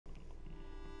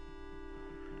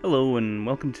Hello and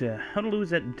welcome to How to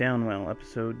Lose at Downwell,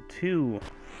 episode 2.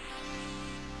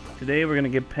 Today we're going to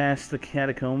get past the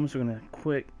catacombs. We're going to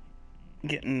quit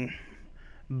getting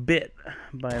bit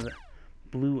by the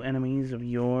blue enemies of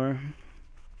yore.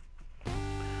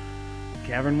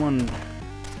 Cavern 1.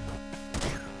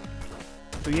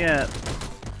 So yeah,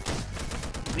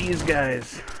 these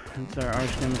guys, that's our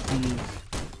arch nemesis,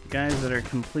 guys that are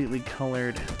completely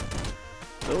colored.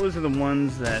 Those are the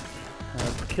ones that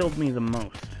have killed me the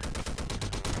most.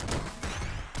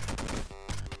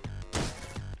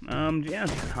 Yeah,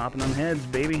 just hopping on heads,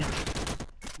 baby.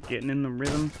 Getting in the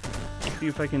rhythm. See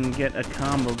if I can get a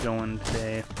combo going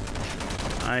today.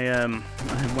 I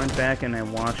went back and I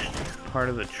watched part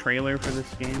of the trailer for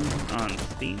this game on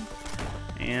Steam.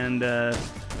 And,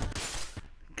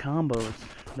 combos.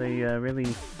 They,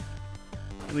 really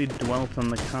dwelt on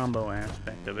the combo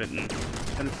aspect of it, and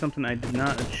that is something I did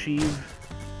not achieve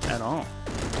at all.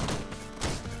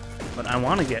 But I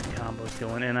want to get combos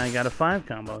going, and I got a 5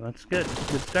 combo. That's good.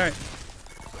 Good start.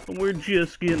 But we're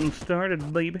just getting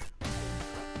started, baby.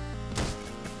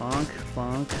 Bonk,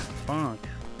 bonk, bonk.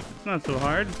 It's not so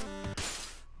hard.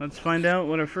 Let's find out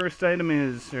what our first item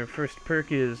is, or first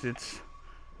perk is. It's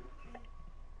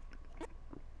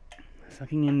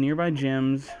sucking in nearby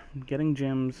gems. Getting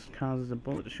gems causes a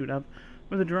bullet to shoot up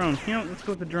with a drone. You know, let's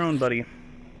go with the drone, buddy.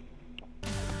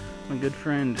 My good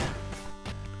friend.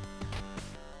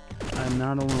 I'm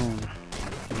not alone,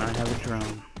 and I have a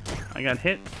drone. I got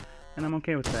hit, and I'm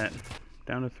okay with that.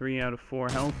 Down to 3 out of 4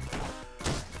 health.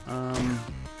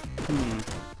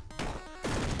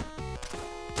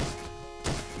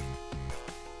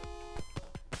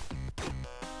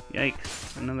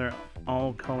 Yikes, another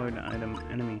all-colored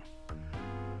enemy.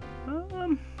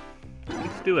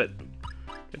 Let's do it.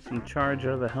 Get some charge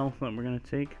out of the health that we're gonna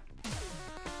take.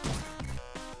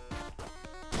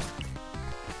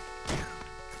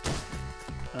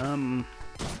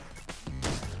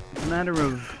 It's a matter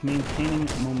of maintaining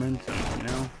momentum, you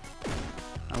know?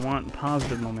 I want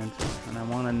positive momentum, and I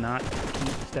want to not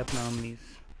keep stepping on these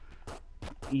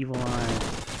evil eyes.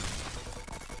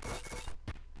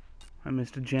 I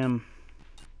missed a gem,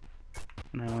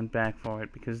 and I went back for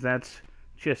it, because that's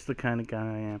just the kind of guy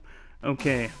I am.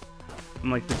 Okay, I'm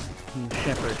like the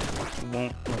shepherd who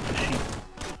won't let the sheep.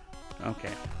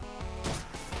 Okay.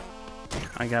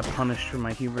 I got punished for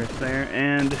my hubris there,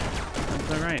 and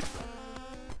that's alright.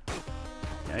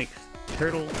 Yikes.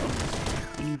 Turtle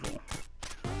of evil.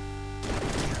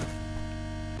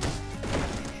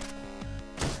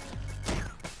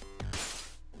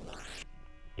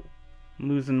 I'm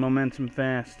losing momentum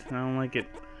fast. I don't like it.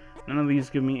 None of these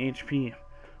give me HP.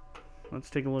 Let's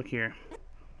take a look here.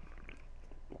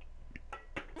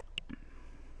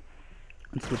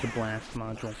 Let's with the blast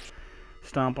module.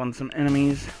 Stomp on some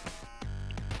enemies.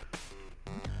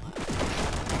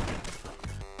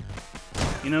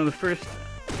 You know, the first...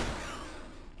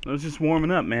 I was just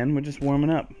warming up, man. We're just warming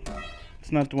up.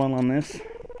 Let's not dwell on this.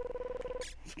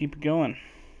 Let's keep it going.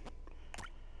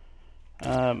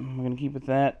 We're gonna keep with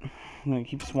that. I'm gonna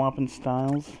keep swapping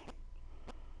styles.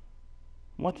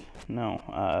 What?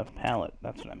 No, palette.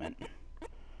 That's what I meant.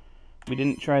 We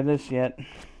didn't try this yet.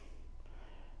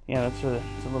 Yeah, it's a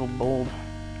little bold.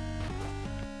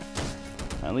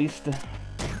 At least the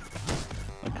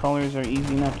colors are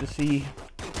easy enough to see.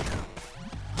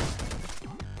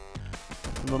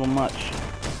 A little much.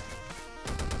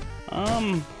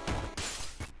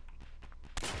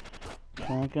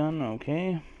 Shotgun,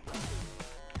 okay.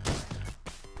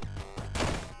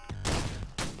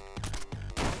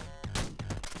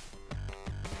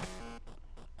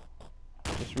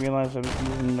 Just realized I was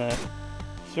using the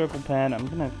circle pad. I'm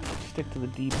gonna stick to the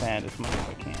D-pad as much as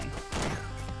I can.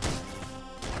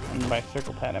 And by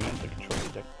circle pad, I meant the control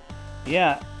stick.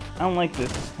 Yeah, I don't like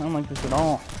this. I don't like this at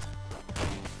all.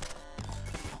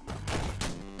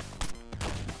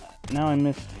 Now I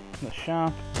missed the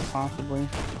shop, possibly.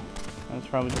 That's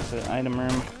probably just an item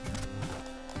room.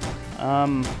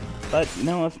 But, you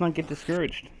know, let's not get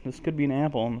discouraged. This could be an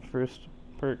apple on the first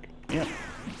perk. Yep.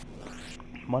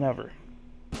 Whatever.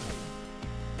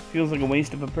 Feels like a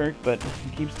waste of a perk, but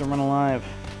it keeps the run alive.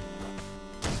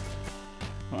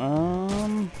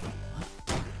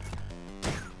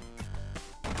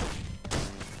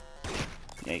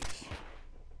 Yikes.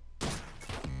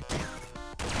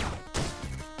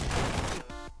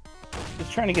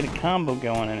 Just trying to get a combo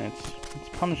going, and it's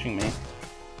punishing me.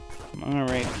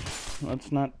 Alright,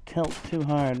 let's not tilt too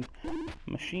hard.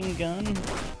 Machine gun.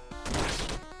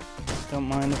 Don't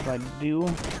mind if I do.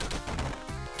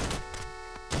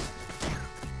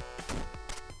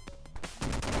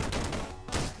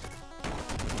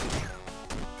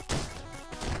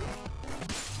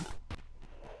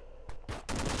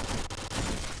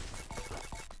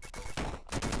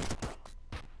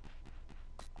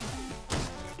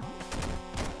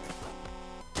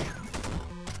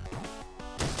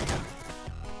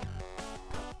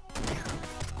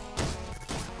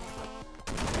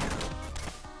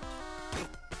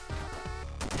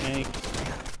 Yikes.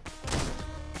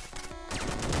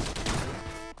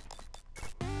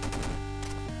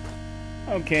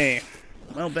 Okay,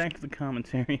 well, back to the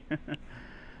commentary.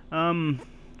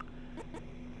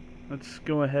 Let's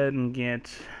go ahead and get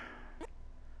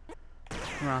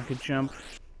rocket jump.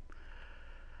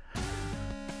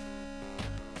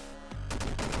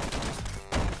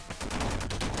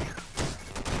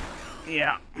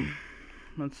 Yeah,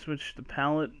 let's switch the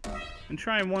palette and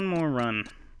try one more run.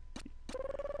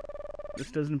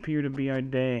 This doesn't appear to be our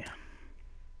day.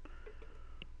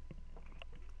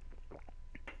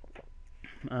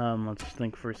 Let's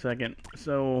think for a second.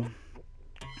 So,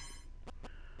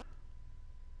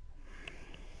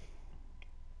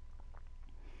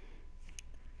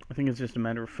 I think it's just a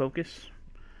matter of focus,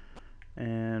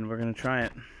 and we're gonna try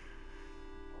it.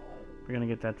 We're gonna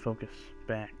get that focus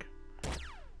back.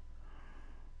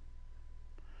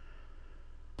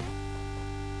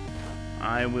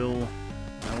 I will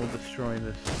destroy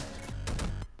this.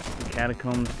 The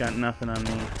catacombs got nothing on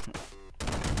me.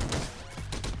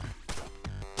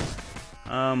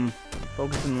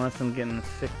 Focusing less on getting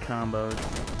sick combos.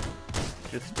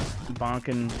 Just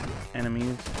bonking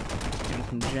enemies, getting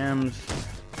some gems.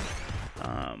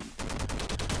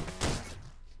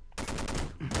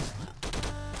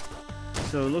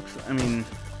 So it looks, I mean,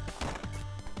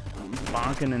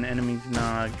 bonking an enemy's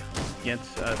nog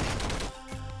gets us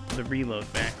the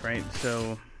reload back, right?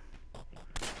 So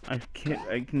I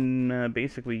can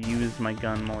basically use my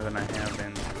gun more than I have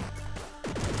been.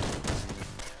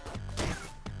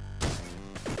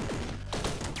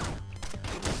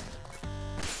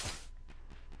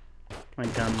 My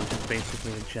gun, which is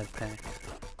basically a jetpack.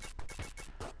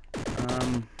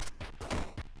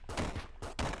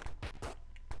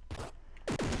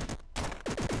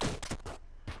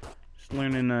 Just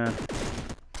learning a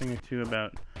thing or two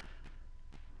about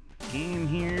the game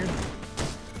here.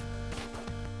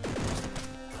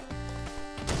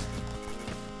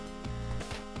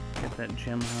 Get that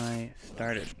gem high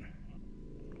started.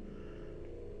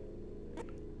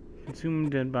 Consume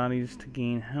dead bodies to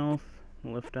gain health.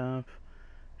 Lift off.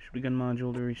 Should be gun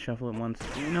module to reshuffle it once.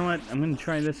 You know what? I'm going to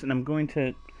try this, and I'm going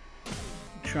to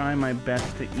try my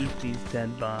best to eat these dead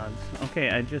bods. Okay,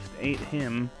 I just ate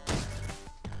him.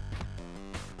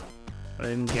 But I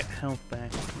didn't get health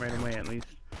back right away, at least.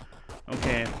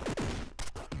 Okay.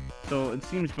 So, it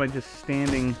seems by just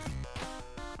standing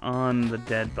on the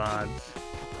dead bods,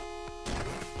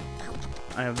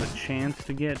 I have the chance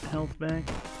to get health back.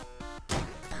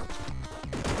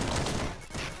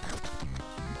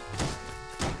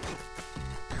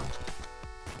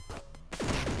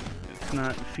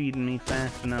 Not feeding me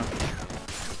fast enough.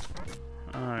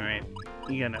 Alright,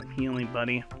 you gotta heal me,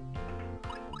 buddy.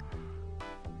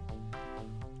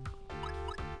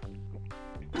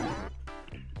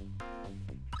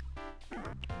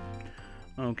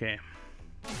 Okay,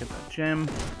 get that gem.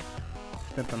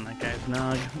 Step on that guy's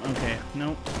nog. Okay,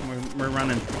 nope, we're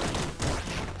running.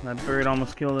 That bird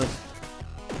almost killed us.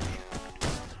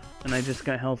 And I just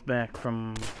got health back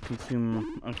from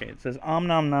consume. Okay, it says om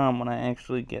nom nom when I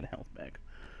actually get health back.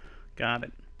 Got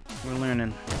it. We're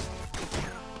learning.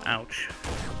 Ouch.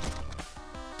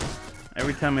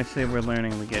 Every time I say we're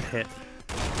learning, we get hit.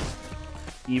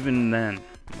 Even then,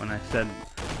 when I said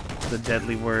the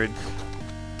deadly words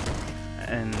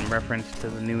in reference to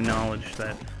the new knowledge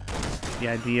that the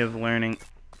idea of learning.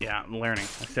 Yeah, learning.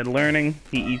 I said learning,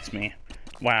 he eats me.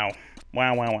 Wow.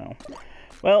 Wow, wow, wow.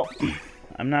 Well,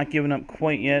 I'm not giving up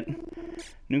quite yet.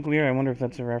 Nuclear, I wonder if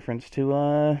that's a reference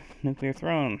to, Nuclear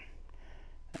Throne.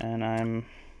 And I'm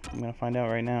gonna find out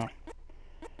right now.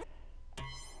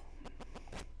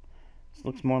 This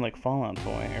looks more like Fallout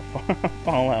Boy, or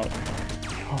Fallout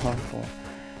Boy.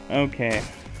 Okay.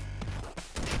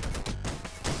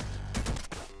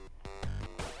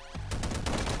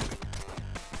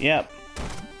 Yep.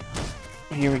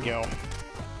 Here we go.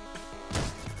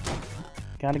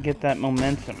 Gotta get that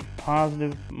momentum.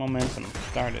 Positive momentum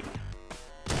started.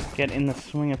 Get in the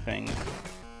swing of things.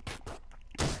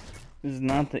 This is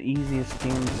not the easiest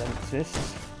game that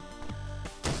exists.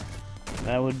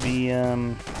 That would be, I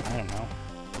don't know.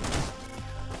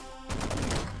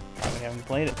 Probably haven't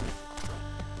played it.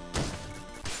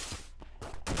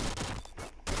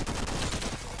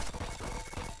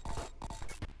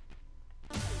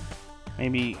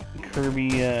 Maybe Kirby,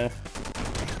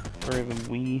 for the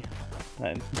Wii.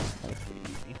 That was pretty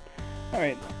easy.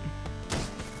 Alright.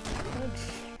 Let's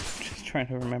just try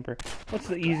to remember. What's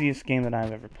the easiest game that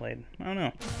I've ever played? I don't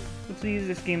know. What's the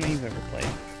easiest game that you've ever played?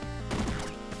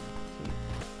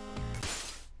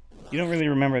 You don't really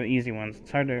remember the easy ones.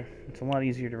 It's a lot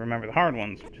easier to remember the hard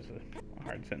ones, which is a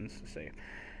hard sentence to say.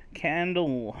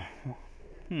 Candle.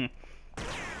 The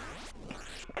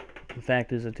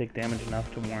fact is I take damage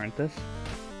enough to warrant this.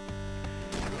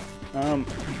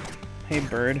 Hey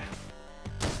bird.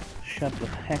 Shut the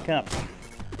heck up.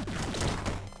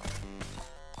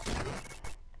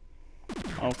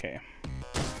 Okay.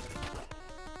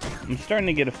 I'm starting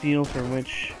to get a feel for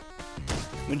which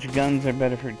guns are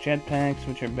better for jetpacks,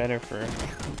 which are better for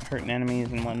hurting enemies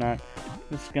and whatnot.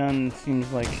 This gun seems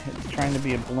like it's trying to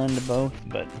be a blend of both,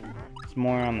 but it's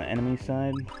more on the enemy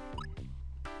side.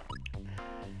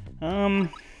 I'll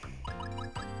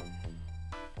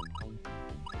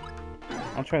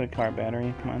try the car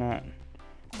battery, why not?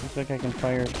 Looks like I can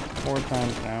fire 4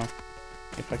 times now,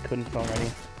 if I couldn't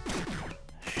already.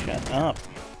 Shut up.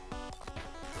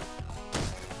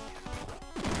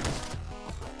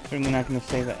 Certainly not going to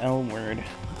say the L word.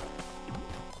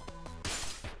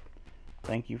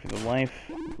 Thank you for the life,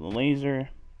 the laser.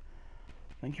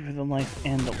 Thank you for the life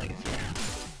and the laser.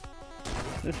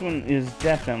 This one is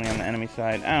definitely on the enemy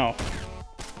side. Ow.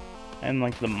 And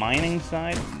like the mining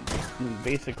side,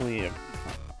 basically a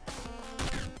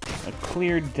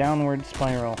clear downward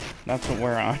spiral. That's what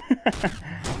we're on.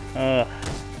 Let's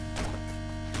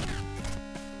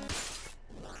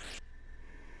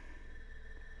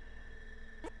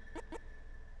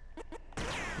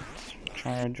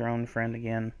try our drone friend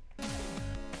again.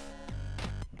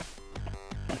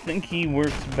 I think he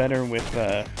works better with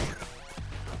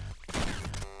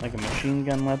like a machine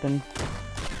gun weapon,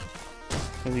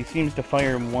 because he seems to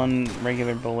fire 1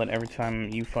 regular bullet every time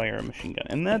you fire a machine gun.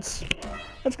 And that's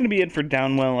gonna be it for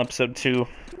Downwell episode 2.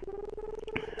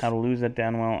 How to lose at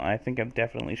Downwell. I think I've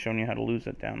definitely shown you how to lose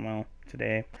at Downwell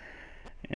today.